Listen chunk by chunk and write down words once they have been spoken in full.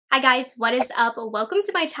Hi guys, what is up? Welcome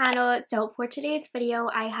to my channel. So for today's video,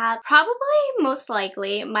 I have probably most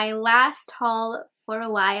likely my last haul for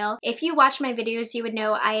a while. If you watch my videos, you would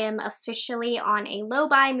know I am officially on a low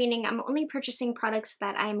buy, meaning I'm only purchasing products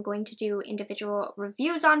that I am going to do individual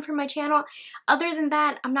reviews on for my channel. Other than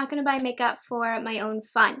that, I'm not going to buy makeup for my own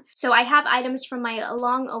fun. So I have items from my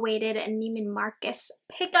long-awaited Neiman Marcus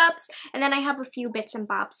pickups, and then I have a few bits and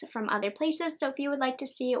bobs from other places. So if you would like to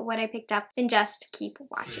see what I picked up, then just keep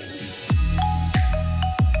watching.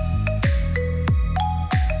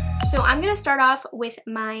 So I'm going to start off with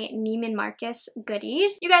my Neiman Marcus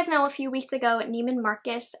goodies. You guys know a few weeks ago, Neiman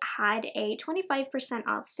Marcus had a 25%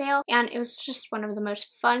 off sale, and it was just one of the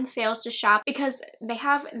most fun sales to shop because they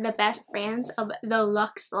have the best brands of the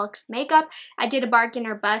Luxe makeup. I did a bargain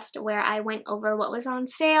or bust where I went over what was on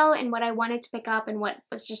sale and what I wanted to pick up and what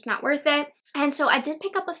was just not worth it. And so I did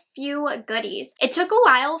pick up a few goodies. It took a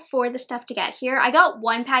while for the stuff to get here. I got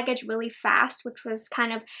one package really fast, which was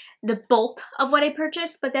kind of the bulk of what I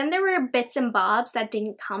purchased, but then there were bits and bobs that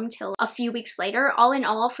didn't come till a few weeks later. All in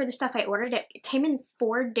all, for the stuff I ordered, it came in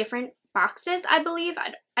 4 different boxes, I believe.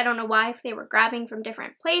 I don't know why, if they were grabbing from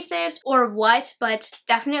different places or what, but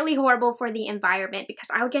definitely horrible for the environment because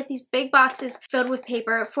I would get these big boxes filled with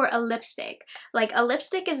paper for a lipstick. Like, a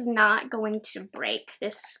lipstick is not going to break.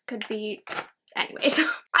 This could be... Anyways,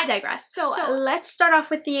 I digress. So let's start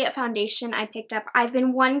off with the foundation I picked up. I've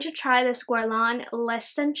been wanting to try this Guerlain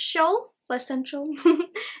L'Essential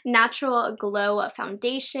Natural Glow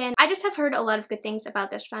Foundation. I just have heard a lot of good things about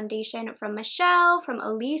this foundation from Michelle, from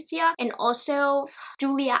Alicia, and also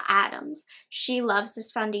Julia Adams. She loves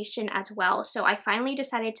this foundation as well, so I finally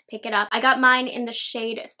decided to pick it up. I got mine in the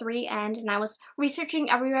shade 3N, and I was researching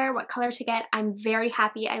everywhere what color to get. I'm very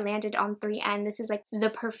happy I landed on 3N. This is like the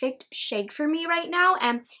perfect shade for me right now,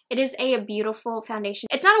 and it is a beautiful foundation.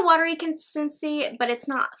 It's not a watery consistency, but it's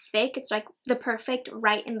not thick. It's like the perfect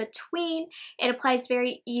right in between. It applies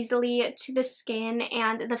very easily to the skin,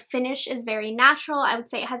 and the finish is very natural. I would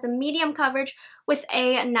say it has a medium coverage with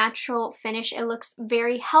a natural finish. It looks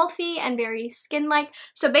very healthy and very skin-like.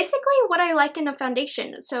 So basically what I like in a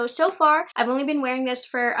foundation. So far, I've only been wearing this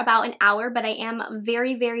for about an hour, but I am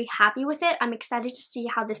very, very happy with it. I'm excited to see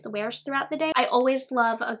how this wears throughout the day. I always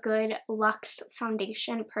love a good luxe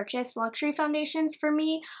foundation purchase. Luxury foundations for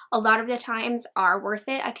me, a lot of the times are worth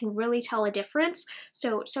it. I can really tell a difference.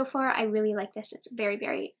 So far, I really like this. It's very,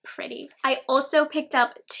 very pretty. I also picked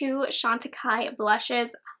up 2 Chantecaille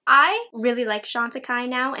blushes. I really like Chantecaille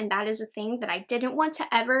now, and that is a thing that I didn't want to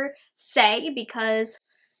ever say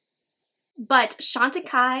but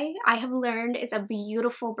Chantecaille, I have learned, is a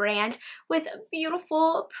beautiful brand with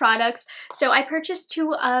beautiful products. So I purchased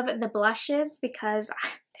 2 of the blushes because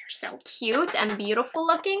so cute and beautiful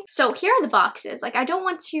looking. So here are the boxes. Like, I don't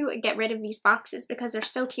want to get rid of these boxes because they're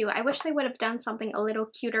so cute. I wish they would have done something a little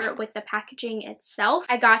cuter with the packaging itself.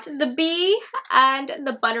 I got the bee and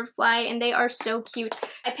the butterfly, and they are so cute.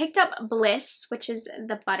 I picked up Bliss, which is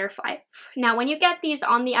the butterfly. Now, when you get these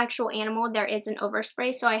on the actual animal, there is an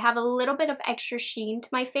overspray, so I have a little bit of extra sheen to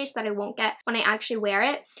my face that I won't get when I actually wear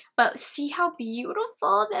it. But see how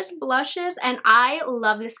beautiful this blush is, and I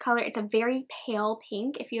love this color. It's a very pale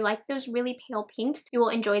pink. If you like those really pale pinks, you will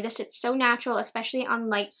enjoy this. It's so natural, especially on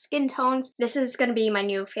light skin tones. This is going to be my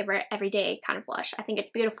new favorite everyday kind of blush. I think it's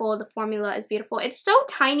beautiful. The formula is beautiful. It's so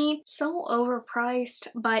tiny, so overpriced,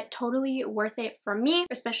 but totally worth it for me,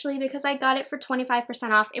 especially because I got it for 25%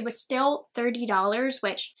 off. It was still $30,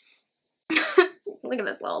 which... Look at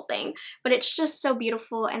this little thing, but it's just so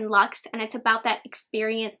beautiful and luxe, and it's about that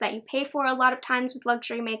experience that you pay for a lot of times with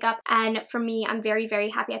luxury makeup. And for me, I'm very,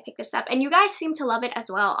 very happy I picked this up, and you guys seem to love it as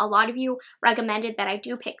well. A lot of you recommended that I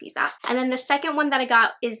do pick these up. And then the second one that I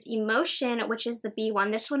got is Emotion, which is the B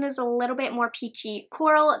one. This one is a little bit more peachy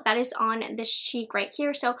coral. That is on this cheek right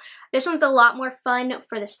here. So this one's a lot more fun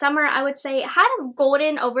for the summer, I would say. It had a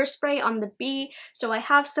golden overspray on the B, so I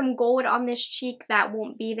have some gold on this cheek that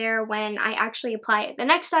won't be there when I actually apply it the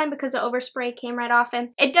next time because the overspray came right off, and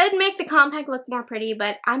it did make the compact look more pretty,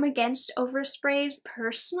 but I'm against oversprays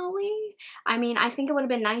personally. I mean, I think it would have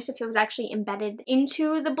been nice if it was actually embedded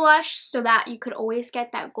into the blush so that you could always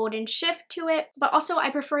get that golden shift to it, but also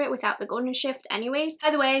I prefer it without the golden shift anyways.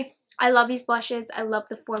 By the way, I love these blushes. I love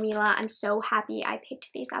the formula. I'm so happy I picked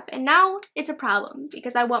these up. And now it's a problem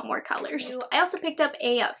because I want more colors. I also picked up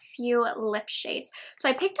a few lip shades. So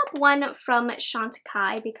I picked up one from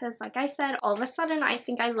Chantecaille because, like I said, all of a sudden I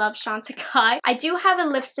think I love Chantecaille. I do have a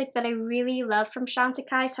lipstick that I really love from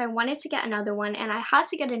Chantecaille, so I wanted to get another one, and I had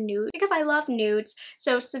to get a nude because I love nudes.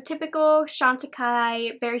 So it's the typical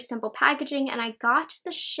Chantecaille, very simple packaging, and I got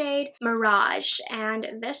the shade Mirage, and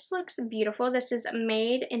this looks beautiful. This is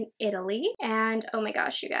made in Italy, and oh my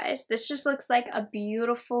gosh, you guys, this just looks like a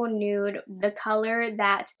beautiful nude, the color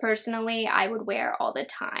that personally I would wear all the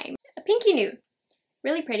time. A pinky nude,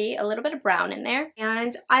 really pretty, a little bit of brown in there,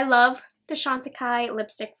 and I love the Chantecaille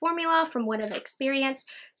lipstick formula from what I've experienced,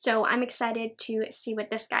 so I'm excited to see what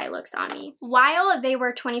this guy looks on me. While they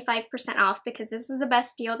were 25% off, because this is the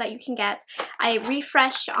best deal that you can get, I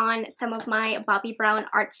refreshed on some of my Bobbi Brown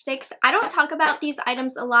art sticks. I don't talk about these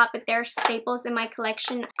items a lot, but they're staples in my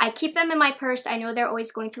collection. I keep them in my purse. I know they're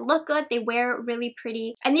always going to look good. They wear really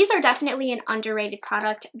pretty, and these are definitely an underrated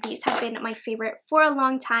product. These have been my favorite for a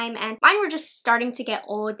long time, and mine were just starting to get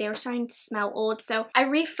old. They were starting to smell old, so I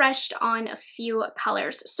refreshed on a few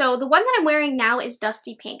colors. So the one that I'm wearing now is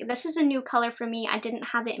Dusty Pink. This is a new color for me. I didn't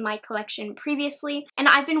have it in my collection previously, and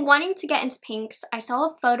I've been wanting to get into pinks. I saw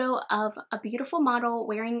a photo of a beautiful model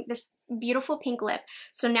wearing this beautiful pink lip,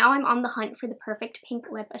 so now I'm on the hunt for the perfect pink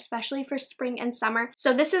lip, especially for spring and summer.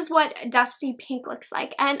 So this is what Dusty Pink looks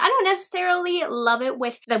like, and I don't necessarily love it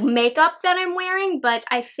with the makeup that I'm wearing, but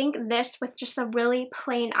I think this with just a really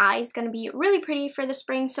plain eye is going to be really pretty for the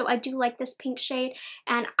spring, so I do like this pink shade.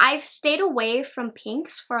 And I've stayed away from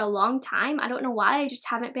pinks for a long time. I don't know why, I just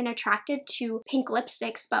haven't been attracted to pink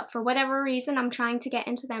lipsticks, but for whatever reason I'm trying to get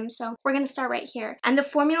into them, so we're gonna start right here. And the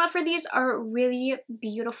formula for these are really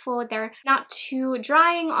beautiful. They're not too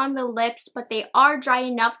drying on the lips, but they are dry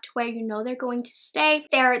enough to where you know they're going to stay.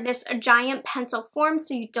 They're this giant pencil form,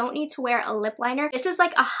 so you don't need to wear a lip liner. This is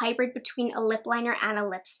like a hybrid between a lip liner and a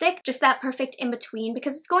lipstick, just that perfect in between,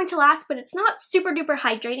 because it's going to last, but it's not super duper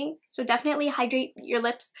hydrating, so definitely hydrate your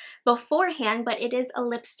lips beforehand. But it is a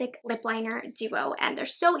lipstick lip liner duo, and they're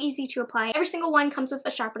so easy to apply. Every single one comes with a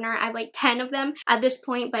sharpener. I have like 10 of them at this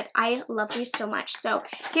point, but I love these so much. So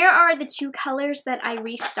here are the two colors that I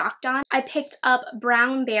restocked on. I picked up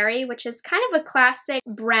Brown Berry, which is kind of a classic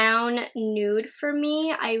brown nude for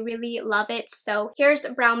me. I really love it. So here's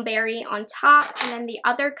Brown Berry on top, and then the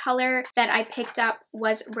other color that I picked up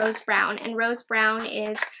was Rose Brown, and Rose Brown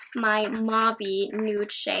is my mauve-y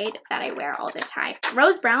nude shade that I wear all the time.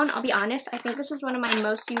 Rose Brown, I'll be honest, I think this is one of my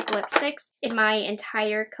most used lipsticks in my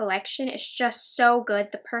entire collection. It's just so good.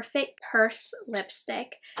 The perfect purse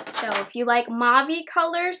lipstick. So if you like mauve-y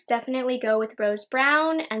colors, definitely go with Rose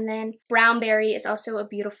Brown, and then Brown Berry is also a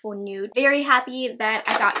beautiful nude. Very happy that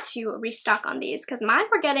I got to restock on these because mine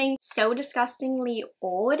were getting so disgustingly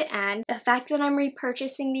old, and the fact that I'm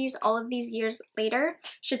repurchasing these all of these years later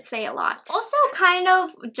should say a lot. Also, kind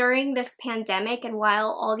of during this pandemic and while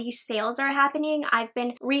all these sales are happening, I've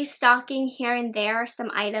been restocking here and there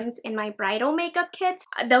some items in my bridal makeup kit,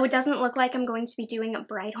 though it doesn't look like I'm going to be doing a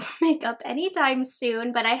bridal makeup anytime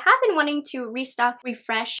soon, but I have been wanting to restock,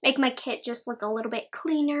 refresh, make my kit just look a little bit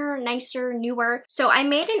cleaner, nicer, newer. So I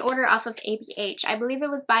made an order off of ABH. I believe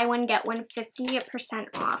it was buy one get one 50%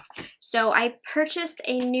 off. So I purchased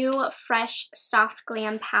a new fresh soft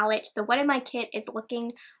glam palette. The one in my kit is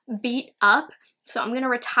looking beat up, so I'm going to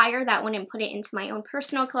retire that one and put it into my own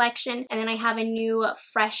personal collection. And then I have a new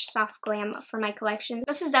fresh soft glam for my collection.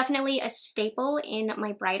 This is definitely a staple in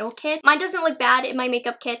my bridal kit. Mine doesn't look bad in my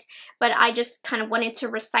makeup kit, but I just kind of wanted to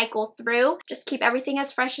recycle through, just keep everything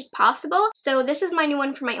as fresh as possible. So this is my new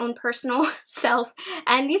one for my own personal self,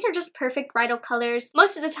 and these are just perfect bridal colors.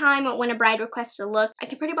 Most of the time when a bride requests a look, I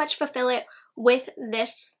can pretty much fulfill it with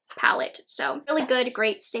this palette. So really good,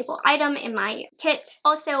 great staple item in my kit.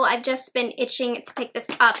 Also, I've just been itching to pick this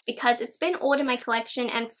up because it's been old in my collection,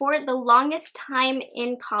 and for the longest time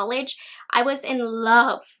in college, I was in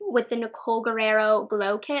love with the Nicole Guerrero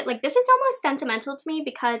Glow Kit. Like, this is almost sentimental to me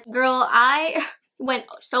because, girl, I went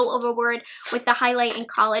so overboard with the highlight in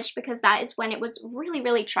college because that is when it was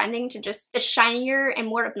really trending to just, the shinier and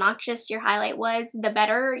more obnoxious your highlight was, the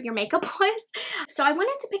better your makeup was. So I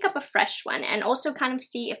wanted to pick up a fresh one and also kind of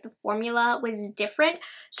see if the formula was different.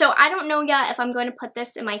 So I don't know yet if I'm going to put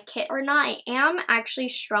this in my kit or not. I am actually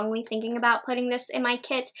strongly thinking about putting this in my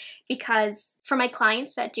kit because for my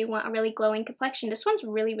clients that do want a really glowing complexion, this one's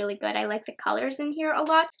really good. I like the colors in here a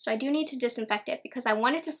lot. So I do need to disinfect it because I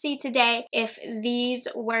wanted to see today if these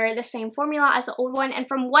were the same formula as the old one. And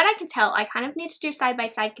from what I can tell, I kind of need to do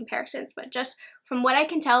side-by-side comparisons, but just from what I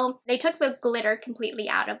can tell, they took the glitter completely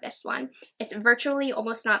out of this one. It's virtually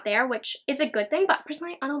almost not there, which is a good thing, but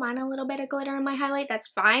personally, I don't mind a little bit of glitter in my highlight. That's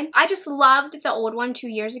fine. I just loved the old one 2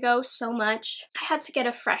 years ago so much. I had to get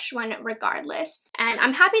a fresh one regardless. And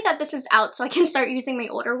I'm happy that this is out so I can start using my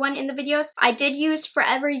older one in the videos. I did use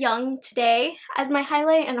Forever Young today as my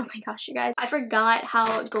highlight, and oh my gosh, you guys, I forgot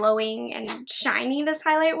how glowing and shiny this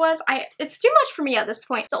highlight was. It's too much for me at this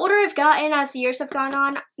point. The older I've gotten as the years have gone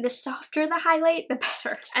on, the softer the highlight, the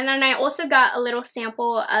better. And then I also got a little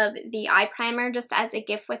sample of the eye primer just as a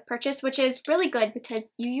gift with purchase, which is really good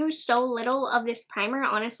because you use so little of this primer.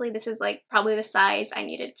 Honestly, this is like probably the size I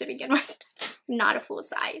needed to begin with. Not a full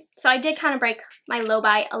size. So I did kind of break my low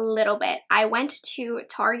buy a little bit. I went to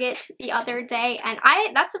Target the other day, and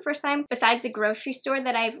that's the first time besides the grocery store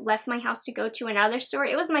that I've left my house to go to another store.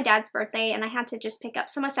 It was my dad's birthday and I had to just pick up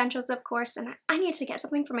some essentials, of course, and I needed to get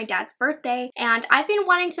something for my dad's birthday. And I've been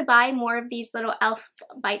wanting to buy more of these little e.l.f.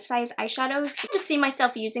 bite-sized eyeshadows. I just see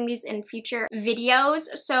myself using these in future videos.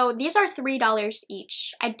 So these are $3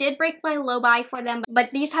 each. I did break my low buy for them,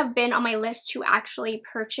 but these have been on my list to actually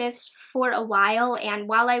purchase for a while, and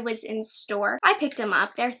while I was in store, I picked them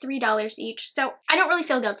up. They're $3 each, so I don't really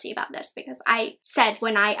feel guilty about this because I said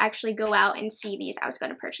when I actually go out and see these, I was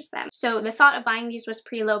going to purchase them. So the thought of buying these was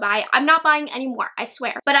pretty low buy. I'm not buying any more, I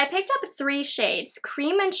swear. But I picked up 3 shades,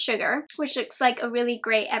 Cream and Sugar, which looks like a really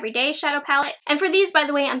great everyday shadow palette. And for these, by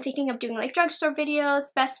the way, I'm thinking of doing like drugstore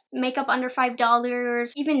videos, best makeup under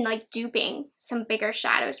 $5, even like duping some bigger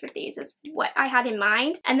shadows with these is what I had in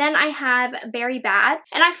mind. And then I have Very Bad,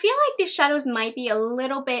 and I feel like these shadows might be a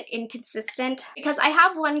little bit inconsistent because I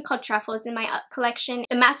have one called Truffles in my collection.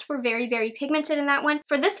 The mattes were very, very pigmented in that one.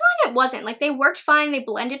 For this one, it wasn't. Like, they worked fine, they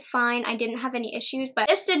blended fine, I didn't have any issues, but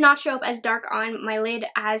this did not show up as dark on my lid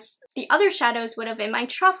as the other shadows would have in my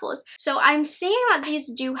Truffles. So I'm seeing that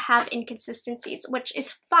these do have inconsistencies, which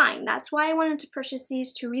is fine. That's why I wanted to purchase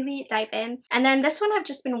these, to really dive in. And then this one I've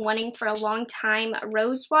just been wanting for a long time,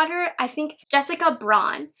 Rose Water. I think Jessica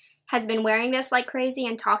Braun has been wearing this like crazy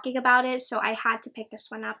and talking about it, so I had to pick this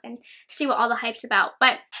one up and see what all the hype's about.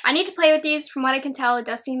 But I need to play with these. From what I can tell, it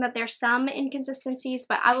does seem that there's some inconsistencies,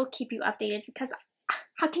 but I will keep you updated because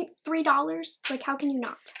how can $3? Like, how can you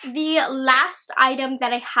not? The last item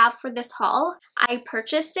that I have for this haul, I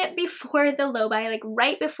purchased it before the low buy, like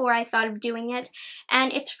right before I thought of doing it,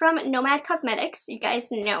 and it's from Nomad Cosmetics. You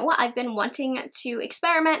guys know I've been wanting to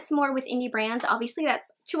experiment some more with indie brands. Obviously,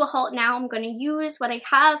 that's to a halt now. I'm going to use what I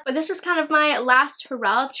have, but this was kind of my last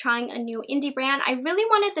hurrah of trying a new indie brand. I really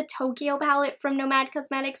wanted the Tokyo palette from Nomad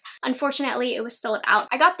Cosmetics. Unfortunately, it was sold out.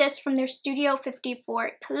 I got this from their Studio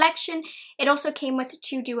 54 collection. It also came with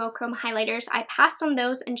 2 duochrome highlighters. I passed on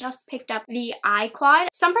those and just picked up the eye quad.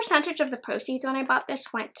 Some percentage of the proceeds when I bought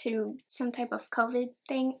this went to some type of COVID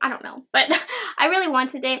thing. I don't know, but I really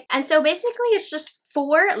wanted it. And so basically it's just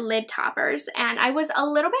 4 lid toppers, and I was a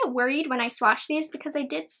little bit worried when I swatched these because they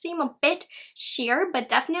did seem a bit sheer, but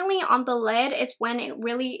definitely on the lid is when it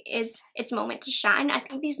really is its moment to shine. I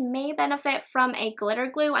think these may benefit from a glitter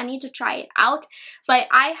glue. I need to try it out, but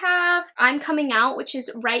I have I'm Coming Out, which is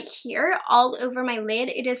right here all over my lid.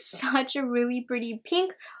 It is such a really pretty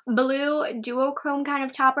pink blue duochrome kind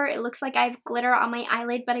of topper. It looks like I have glitter on my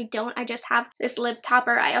eyelid, but I don't. I just have this lip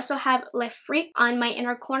topper. I also have Lip Freak on my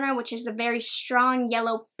inner corner, which is a very strong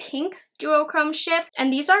yellow pink duochrome shift,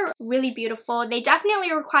 and these are really beautiful. They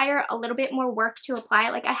definitely require a little bit more work to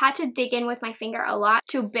apply. Like, I had to dig in with my finger a lot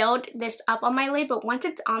to build this up on my lid, but once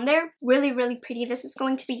it's on there, really, really pretty. This is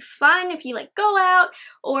going to be fun if you like go out,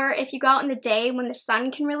 or if you go out in the day when the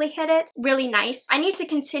sun can really hit it. Really nice. I need to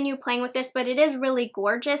continue playing with this, but it is really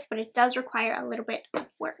gorgeous, but it does require a little bit of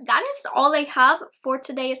work. That is all I have for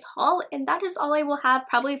today's haul, and that is all I will have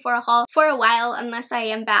probably for a haul for a while, unless I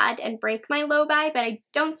am bad and break my low buy, but I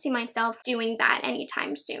don't see myself doing that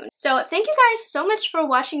anytime soon. So thank you guys so much for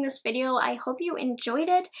watching this video. I hope you enjoyed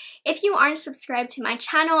it. If you aren't subscribed to my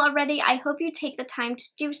channel already, I hope you take the time to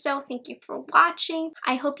do so. Thank you for watching.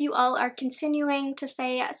 I hope you all are continuing to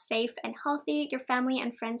stay safe and healthy, your family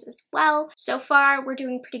and friends as well. So far, we're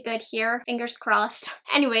doing pretty good here. Fingers crossed.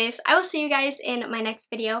 Anyways, I will see you guys in my next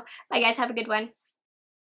video. Bye guys, have a good one.